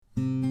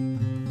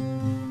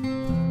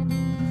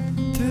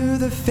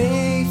the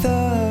faith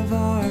of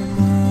our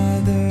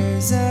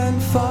mothers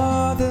and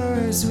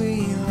fathers,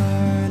 we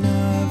learn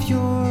of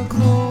your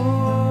glory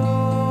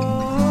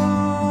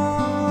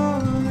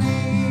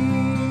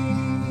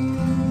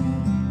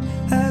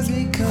as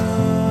we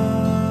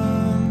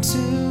come to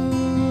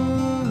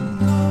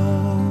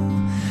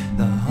know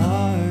the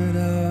heart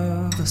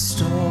of a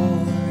story.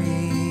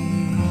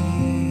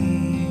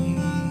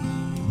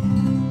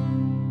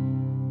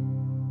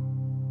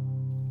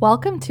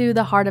 Welcome to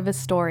The Heart of a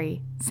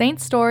Story, Saint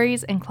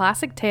Stories and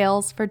Classic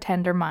Tales for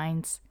Tender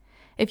Minds.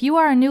 If you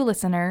are a new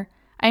listener,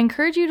 I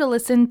encourage you to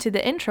listen to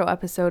the intro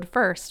episode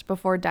first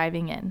before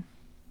diving in.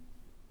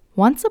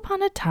 Once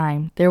upon a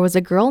time, there was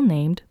a girl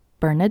named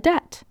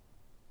Bernadette.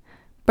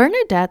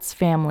 Bernadette's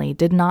family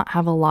did not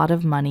have a lot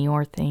of money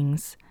or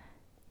things.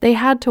 They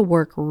had to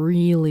work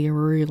really,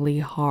 really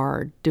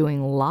hard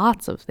doing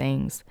lots of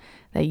things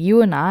that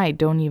you and I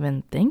don't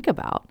even think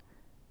about.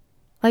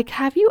 Like,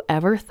 have you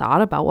ever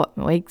thought about what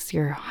makes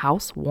your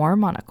house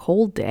warm on a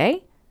cold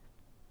day?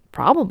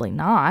 Probably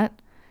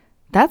not.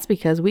 That's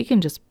because we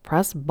can just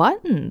press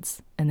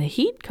buttons and the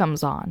heat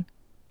comes on.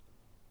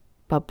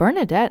 But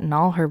Bernadette and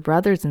all her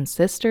brothers and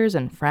sisters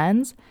and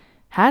friends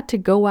had to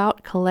go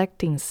out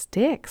collecting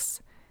sticks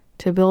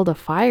to build a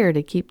fire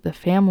to keep the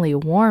family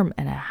warm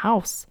in a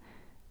house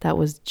that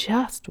was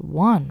just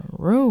one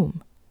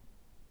room.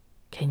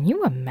 Can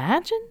you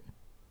imagine?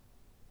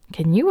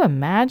 Can you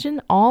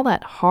imagine all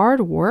that hard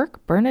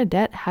work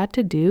Bernadette had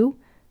to do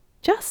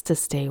just to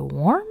stay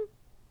warm?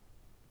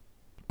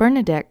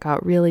 Bernadette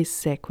got really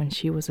sick when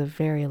she was a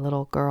very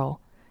little girl.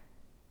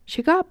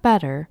 She got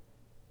better,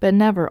 but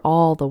never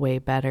all the way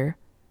better.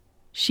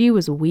 She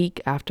was weak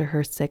after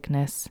her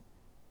sickness.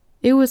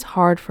 It was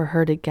hard for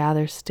her to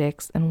gather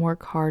sticks and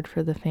work hard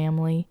for the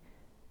family.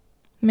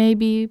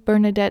 Maybe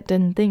Bernadette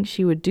didn't think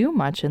she would do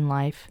much in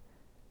life.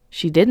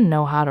 She didn't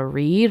know how to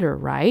read or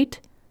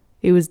write.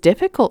 It was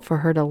difficult for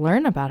her to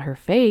learn about her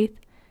faith,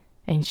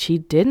 and she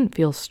didn't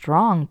feel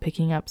strong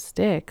picking up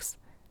sticks.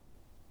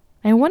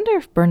 I wonder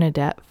if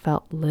Bernadette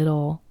felt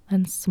little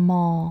and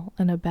small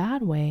in a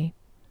bad way,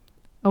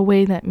 a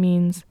way that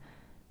means,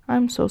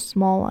 I'm so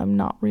small I'm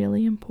not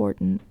really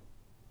important.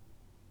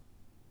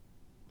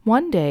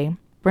 One day,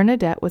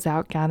 Bernadette was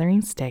out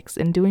gathering sticks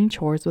and doing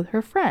chores with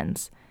her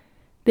friends.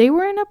 They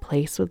were in a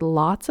place with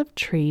lots of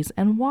trees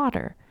and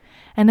water,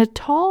 and a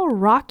tall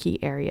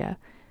rocky area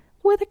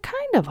with a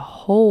kind of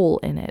hole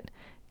in it,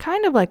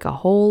 kind of like a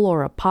hole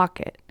or a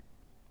pocket.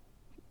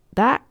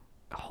 That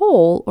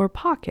hole or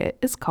pocket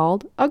is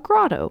called a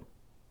grotto.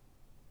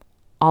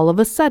 All of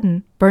a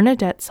sudden,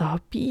 Bernadette saw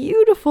a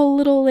beautiful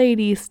little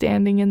lady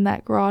standing in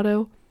that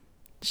grotto.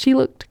 She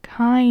looked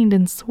kind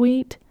and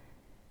sweet.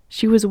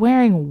 She was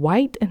wearing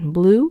white and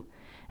blue,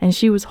 and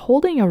she was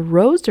holding a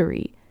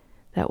rosary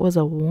that was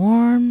a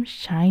warm,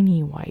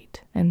 shiny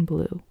white and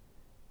blue.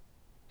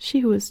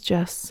 She was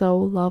just so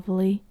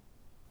lovely.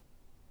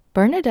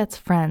 Bernadette's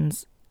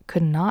friends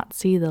could not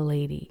see the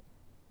lady.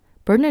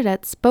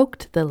 Bernadette spoke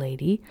to the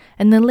lady,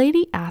 and the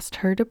lady asked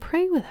her to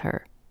pray with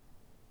her.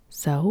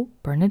 So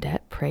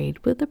Bernadette prayed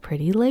with the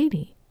pretty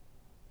lady.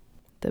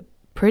 The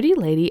pretty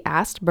lady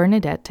asked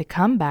Bernadette to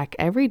come back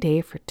every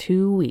day for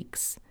 2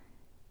 weeks.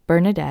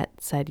 Bernadette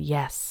said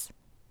yes.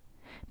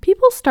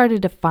 People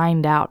started to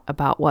find out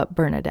about what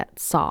Bernadette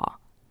saw.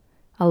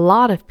 A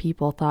lot of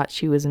people thought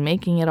she was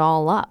making it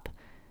all up,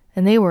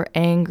 and they were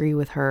angry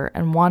with her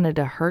and wanted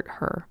to hurt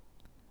her.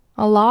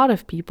 A lot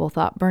of people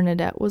thought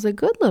Bernadette was a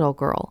good little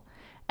girl,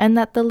 and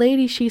that the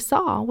lady she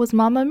saw was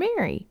Mama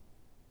Mary.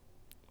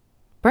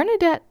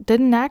 Bernadette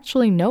didn't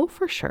actually know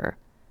for sure.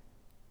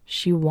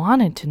 She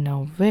wanted to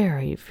know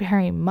very,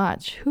 very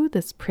much who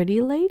this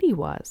pretty lady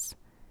was.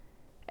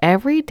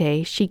 Every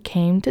day she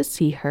came to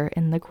see her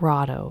in the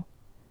grotto.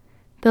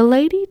 The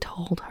lady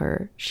told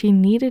her she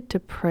needed to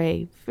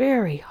pray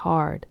very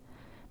hard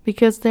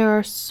because there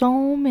are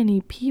so many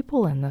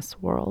people in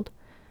this world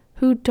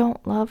who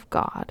don't love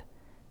God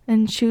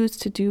and choose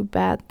to do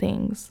bad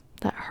things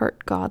that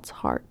hurt God's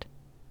heart.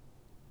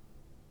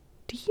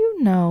 Do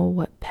you know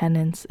what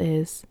penance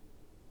is?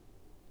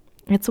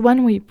 It's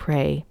when we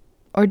pray,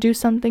 or do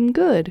something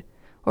good,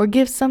 or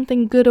give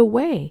something good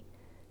away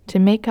to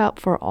make up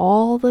for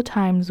all the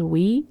times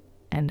we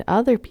and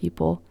other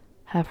people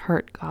have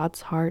hurt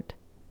God's heart.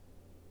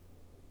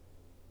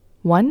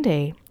 One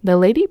day, the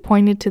lady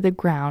pointed to the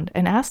ground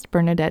and asked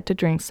Bernadette to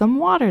drink some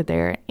water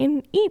there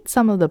and eat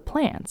some of the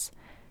plants.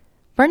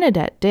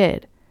 Bernadette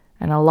did,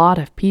 and a lot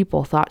of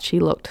people thought she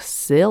looked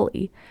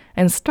silly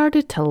and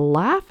started to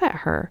laugh at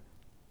her.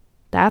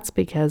 That's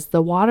because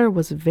the water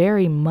was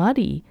very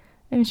muddy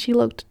and she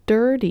looked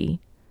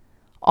dirty.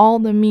 All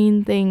the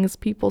mean things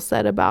people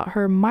said about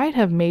her might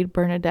have made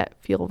Bernadette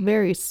feel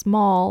very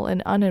small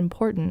and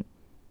unimportant.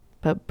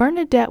 But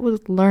Bernadette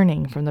was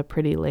learning from the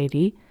pretty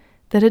lady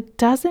that it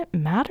doesn't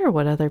matter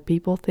what other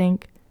people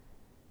think.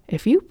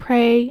 If you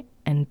pray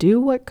and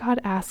do what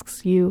God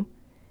asks you,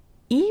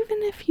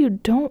 even if you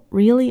don't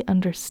really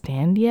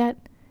understand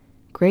yet,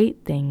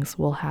 great things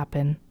will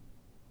happen.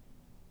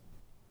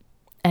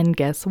 And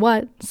guess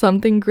what?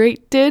 Something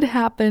great did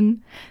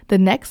happen. The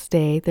next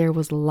day, there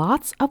was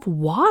lots of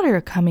water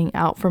coming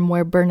out from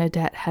where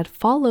Bernadette had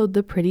followed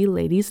the pretty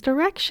lady's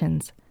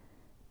directions.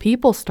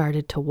 People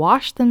started to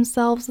wash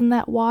themselves in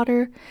that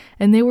water,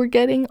 and they were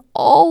getting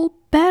all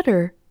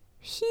better,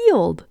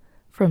 healed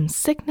from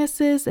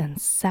sicknesses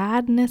and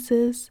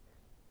sadnesses.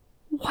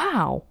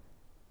 Wow!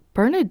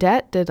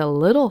 Bernadette did a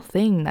little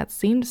thing that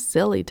seemed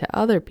silly to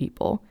other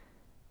people,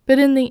 but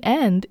in the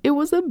end, it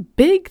was a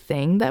big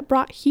thing that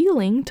brought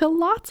healing to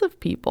lots of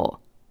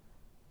people.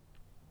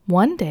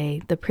 One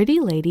day, the pretty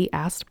lady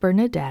asked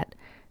Bernadette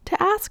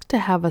to ask to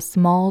have a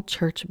small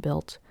church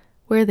built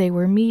where they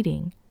were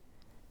meeting.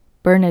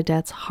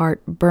 Bernadette's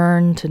heart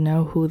burned to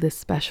know who this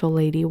special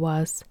lady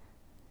was.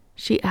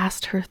 She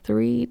asked her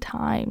 3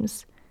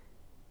 times.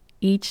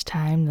 Each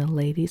time the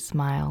lady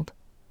smiled.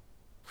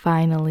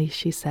 Finally,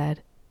 she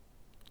said,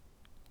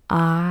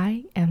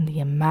 "I am the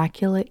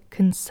Immaculate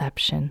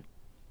Conception."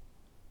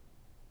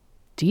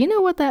 Do you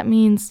know what that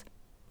means?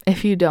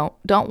 If you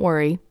don't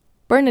worry.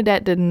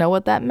 Bernadette didn't know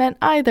what that meant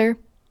either.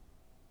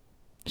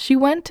 She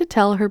went to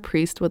tell her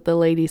priest what the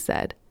lady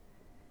said.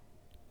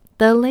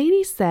 The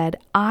lady said,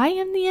 "I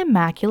am the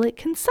Immaculate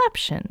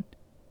Conception."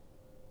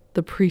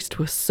 The priest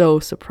was so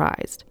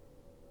surprised.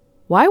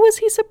 Why was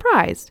he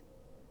surprised?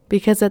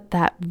 Because at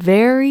that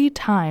very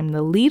time,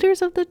 the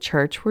leaders of the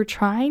church were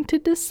trying to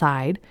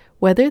decide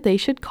whether they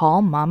should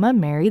call Mama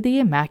Mary the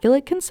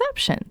Immaculate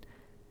Conception.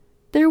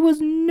 There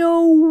was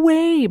no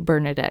way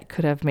Bernadette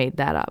could have made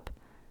that up.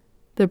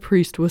 The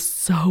priest was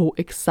so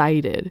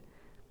excited.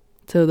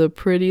 So the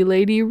pretty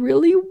lady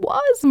really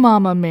was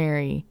Mama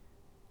Mary.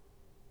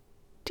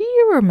 Do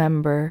you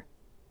remember?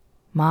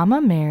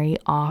 Mama Mary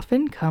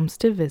often comes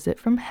to visit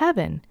from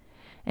heaven,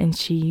 and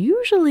she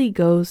usually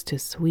goes to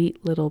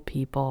sweet little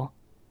people.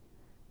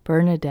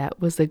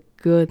 Bernadette was a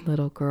good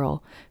little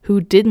girl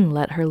who didn't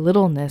let her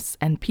littleness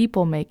and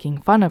people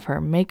making fun of her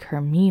make her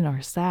mean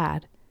or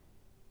sad.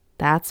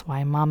 That's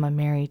why Mama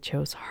Mary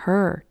chose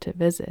her to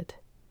visit.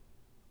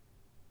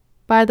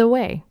 By the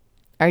way,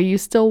 are you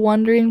still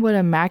wondering what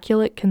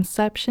Immaculate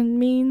Conception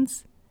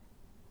means?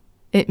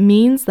 It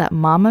means that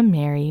Mama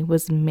Mary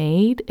was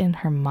made in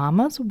her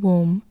mama's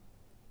womb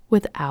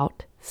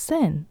without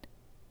sin.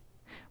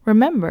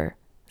 Remember,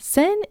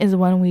 sin is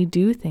when we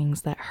do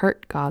things that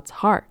hurt God's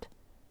heart.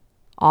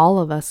 All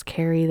of us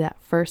carry that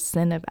first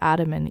sin of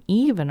Adam and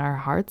Eve in our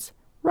hearts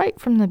right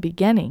from the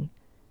beginning.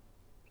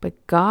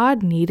 But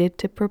God needed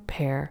to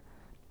prepare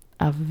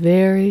a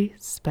very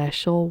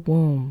special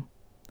womb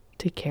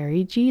to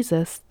carry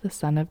Jesus, the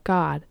Son of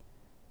God.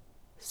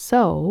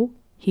 So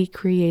he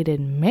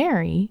created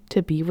Mary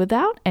to be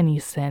without any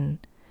sin,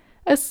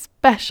 a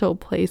special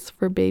place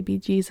for baby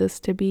Jesus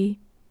to be.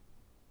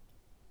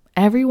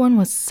 Everyone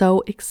was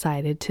so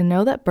excited to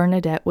know that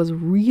Bernadette was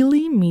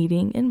really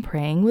meeting and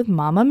praying with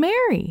Mama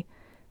Mary.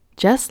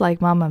 Just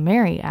like Mama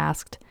Mary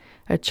asked,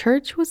 a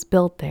church was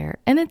built there,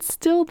 and it's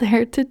still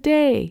there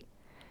today.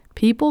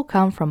 People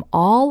come from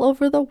all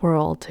over the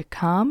world to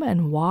come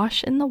and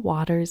wash in the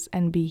waters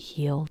and be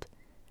healed.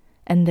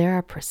 And there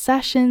are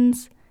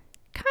processions,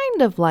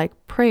 kind of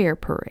like prayer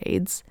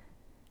parades,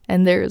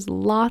 and there is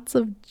lots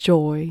of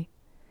joy.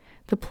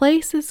 The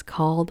place is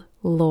called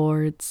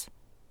Lourdes.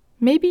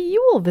 Maybe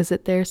you will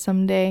visit there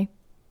someday.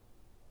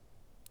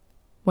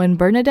 When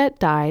Bernadette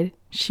died,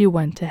 she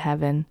went to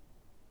heaven.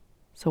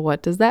 So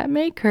what does that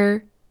make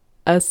her?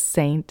 A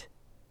saint.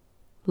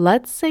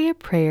 Let's say a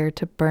prayer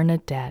to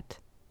Bernadette,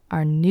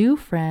 our new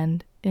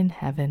friend in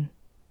heaven.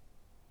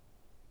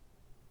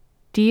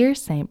 Dear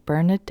Saint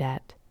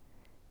Bernadette,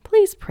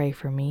 please pray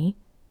for me.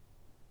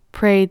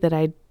 Pray that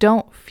I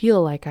don't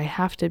feel like I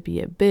have to be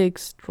a big,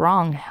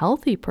 strong,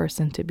 healthy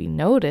person to be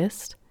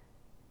noticed.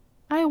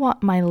 I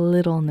want my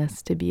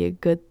littleness to be a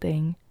good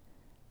thing.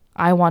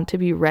 I want to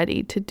be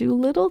ready to do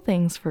little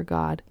things for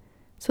God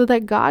so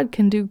that God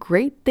can do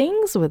great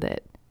things with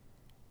it.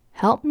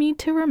 Help me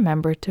to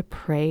remember to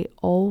pray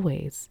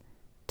always,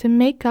 to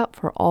make up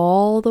for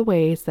all the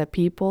ways that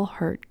people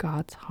hurt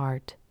God's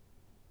heart.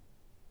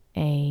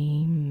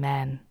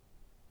 Amen.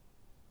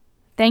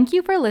 Thank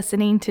you for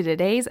listening to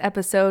today's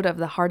episode of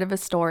The Heart of a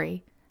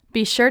Story.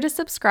 Be sure to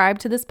subscribe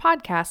to this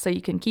podcast so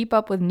you can keep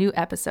up with new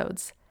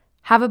episodes.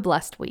 Have a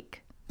blessed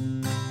week.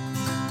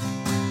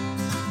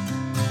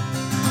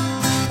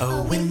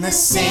 Oh, when the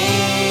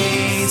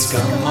saints go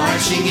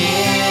marching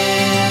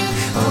in.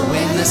 Oh,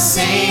 when the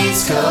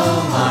saints go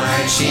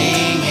marching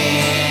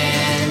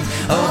in.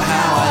 Oh,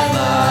 how I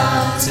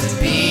love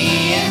to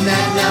be in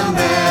that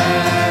number.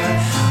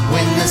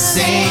 When the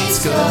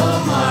saints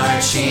go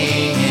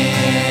marching